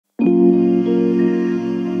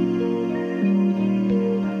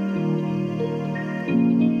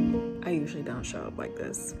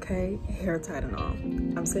this, okay? Hair tied and all.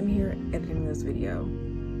 I'm sitting here editing this video,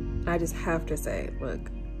 and I just have to say, look,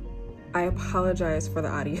 I apologize for the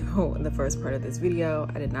audio in the first part of this video.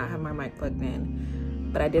 I did not have my mic plugged in,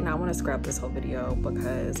 but I did not want to scrap this whole video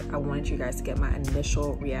because I wanted you guys to get my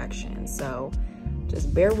initial reaction. So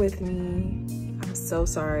just bear with me. I'm so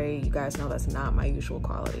sorry. You guys know that's not my usual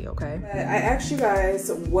quality, okay? I asked you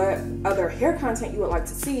guys what other hair content you would like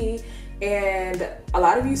to see, and a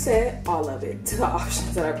lot of you said all of it to the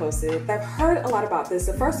options that I posted. I've heard a lot about this.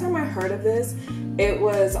 The first time I heard of this, it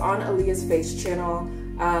was on Aaliyah's Face channel.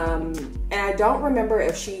 And I don't remember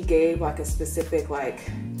if she gave like a specific like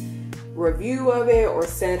review of it or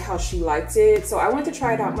said how she liked it. So I went to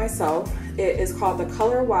try it out myself. It is called the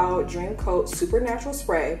Color Wow Dream Coat Supernatural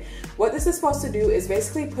Spray. What this is supposed to do is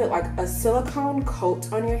basically put like a silicone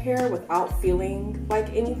coat on your hair without feeling like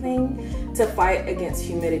anything to fight against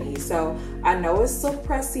humidity. So I know it's silk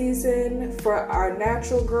press season for our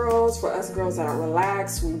natural girls, for us girls that are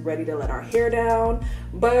relaxed, we're ready to let our hair down.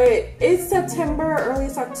 But it's September, early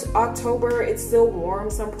October, it's still warm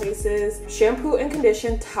some places. Shampoo and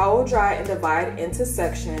condition, towel dry and divide into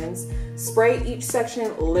sections. Spray each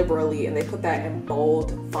section liberally, and they put that in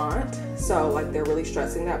bold font. So like they're really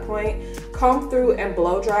stressing that point. Comb through and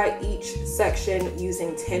blow dry each section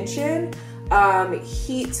using tension.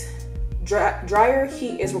 Dryer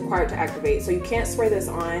heat is required to activate. So you can't spray this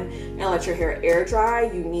on and let your hair air dry.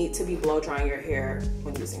 You need to be blow drying your hair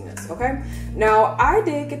when using this, okay? Now, I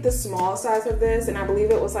did get the small size of this, and I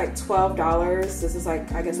believe it was like $12. This is like,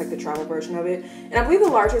 I guess like the travel version of it. And I believe the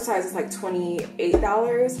larger size is like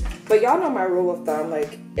 $28. But y'all know my rule of thumb,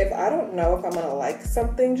 like if I don't know if I'm gonna like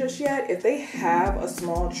something just yet, if they have a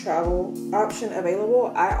small travel option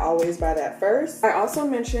available, I always buy that first. I also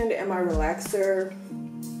mentioned in my relaxer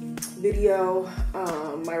video,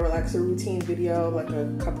 my relaxer routine video like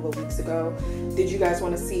a couple of weeks ago, did you guys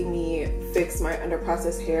want to see me fix my under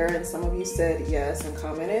processed hair? And some of you said yes and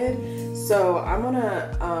commented. So I'm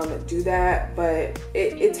gonna do that, but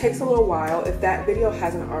it takes a little while. If that video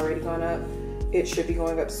hasn't already gone up, it should be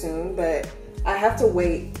going up soon, but I have to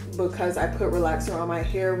wait because I put relaxer on my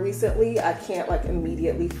hair recently. I can't like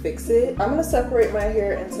immediately fix it. I'm gonna separate my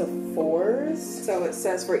hair into 4s. So it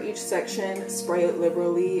says for each section, spray it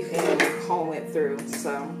liberally and comb it through.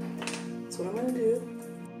 So that's what I'm gonna do.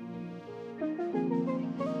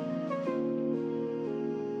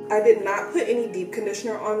 I did not put any deep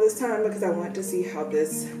conditioner on this time because I wanted to see how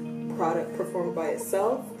this product performed by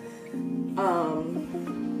itself.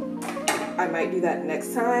 I might do that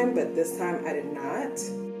next time, but this time I did not.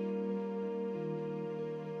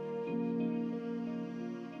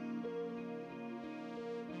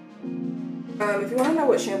 If you want to know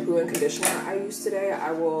what shampoo and conditioner I used today,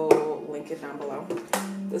 I will link it down below.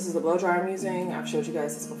 This is the blow dryer I'm using. I've showed you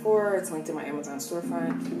guys this before. It's linked in my Amazon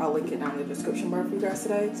storefront. I'll link it down in the description bar for you guys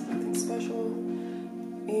today. It's nothing special.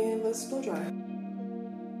 And let's blow dry.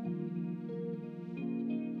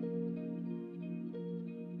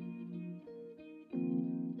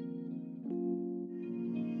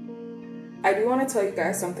 I do want to tell you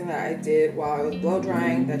guys something that I did while I was blow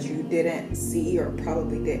drying that you didn't see or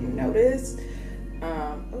probably didn't notice.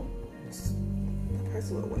 Oh, that part's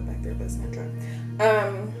a little wet back there, but it's not dry.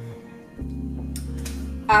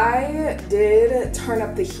 I did turn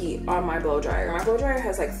up the heat on my blow dryer. My blow dryer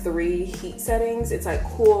has like 3 heat settings. It's like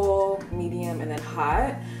cool, medium, and then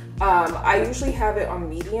hot. I usually have it on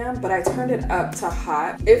medium, but I turned it up to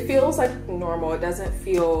hot. It feels like normal. It doesn't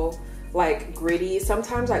feel like gritty.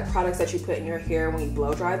 Sometimes like products that you put in your hair when you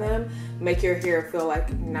blow dry them make your hair feel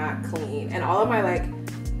like not clean. And all of my like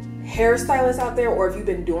hairstylists out there, or if you've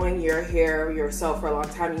been doing your hair yourself for a long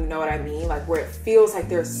time, you know what I mean, like where it feels like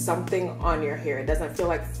there's something on your hair. It doesn't feel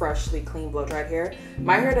like freshly clean blow dried hair.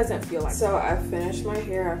 My hair doesn't feel like. So I finished my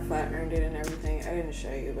hair, I flat ironed it and everything. I didn't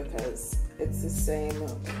show you because it's the same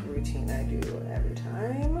routine I do every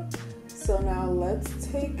time. So now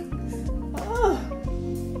let's take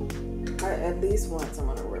at least once I'm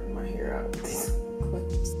gonna rip my hair out with these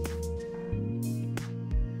clips.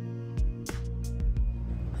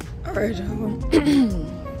 Alright, y'all.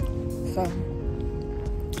 So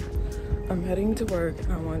I'm heading to work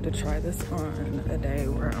and I wanted to try this on a day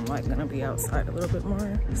where I'm like gonna be outside a little bit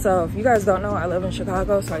more. So if you guys don't know, I live in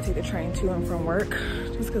Chicago, so I take the train to and from work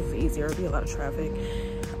just because it's easier. It'll be a lot of traffic.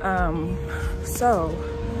 So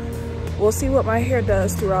we'll see what my hair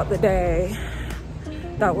does throughout the day.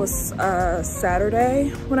 That was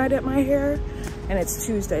Saturday when I did my hair, and it's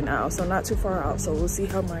Tuesday now, so not too far out. So we'll see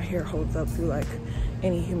how my hair holds up through like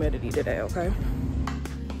any humidity today, okay?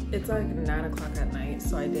 It's like 9 o'clock at night,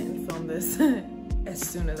 so I didn't film this as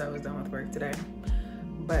soon as I was done with work today.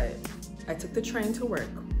 But I took the train to work,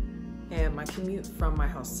 and my commute from my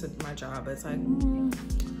house to my job is like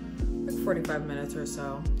 45 minutes or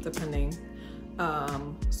so, depending.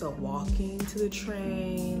 So walking to the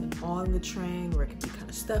train, on the train where it can be kind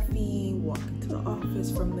of stuffy, walking to the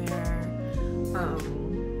office from there.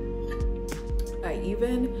 I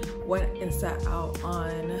even went and sat out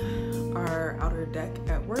on our outer deck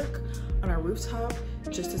at work on our rooftop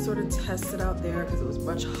just to sort of test it out there, because it was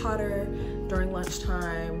much hotter during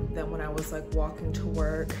lunchtime than when I was like walking to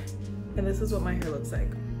work. And this is what my hair looks like.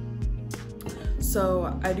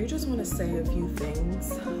 So I do just want to say a few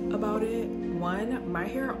things about it. One, my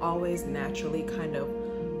hair always naturally kind of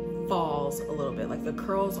falls a little bit, like the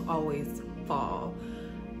curls always fall.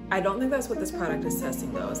 I don't think that's what this product is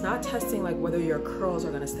testing though. It's not testing like whether your curls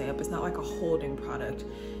are gonna stay up. It's not like a holding product.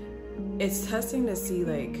 It's testing to see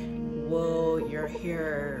like, will your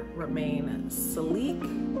hair remain sleek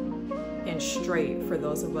and straight for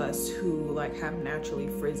those of us who like have naturally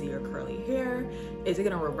frizzy or curly hair? Is it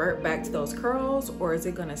gonna revert back to those curls, or is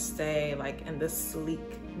it gonna stay like in the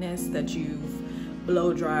sleekness that you've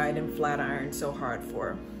blow dried and flat ironed so hard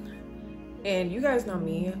for? And you guys know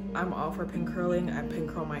me, I'm all for pin curling. I pin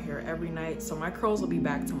curl my hair every night, so my curls will be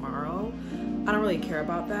back tomorrow. I don't really care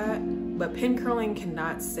about that, but pin curling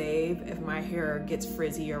cannot save if my hair gets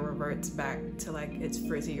frizzy or reverts back to like its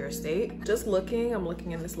frizzier state. Just looking, I'm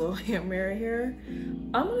looking in this little hand mirror here.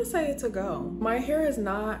 I'm gonna say it's a go. My hair has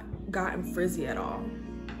not gotten frizzy at all.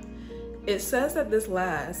 It says that this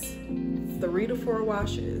lasts 3 to 4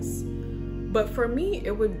 washes. But for me,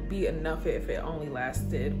 it would be enough if it only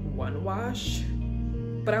lasted 1 wash.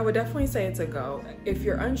 But I would definitely say it's a go. If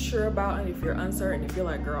you're unsure about it, if you're uncertain, if you're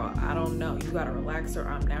like, girl, I don't know, you got a relaxer,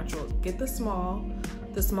 I'm natural, get the small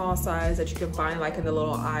size that you can find like in the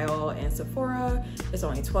little aisle in Sephora. It's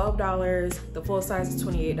only $12. The full size is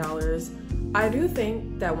 $28. I do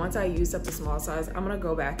think that once I use up the small size, I'm gonna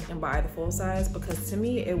go back and buy the full size, because to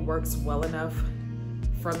me, it works well enough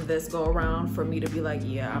from this go around for me to be like,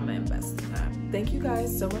 yeah, I'm gonna invest in that. Thank you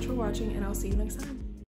guys so much for watching, and I'll see you next time.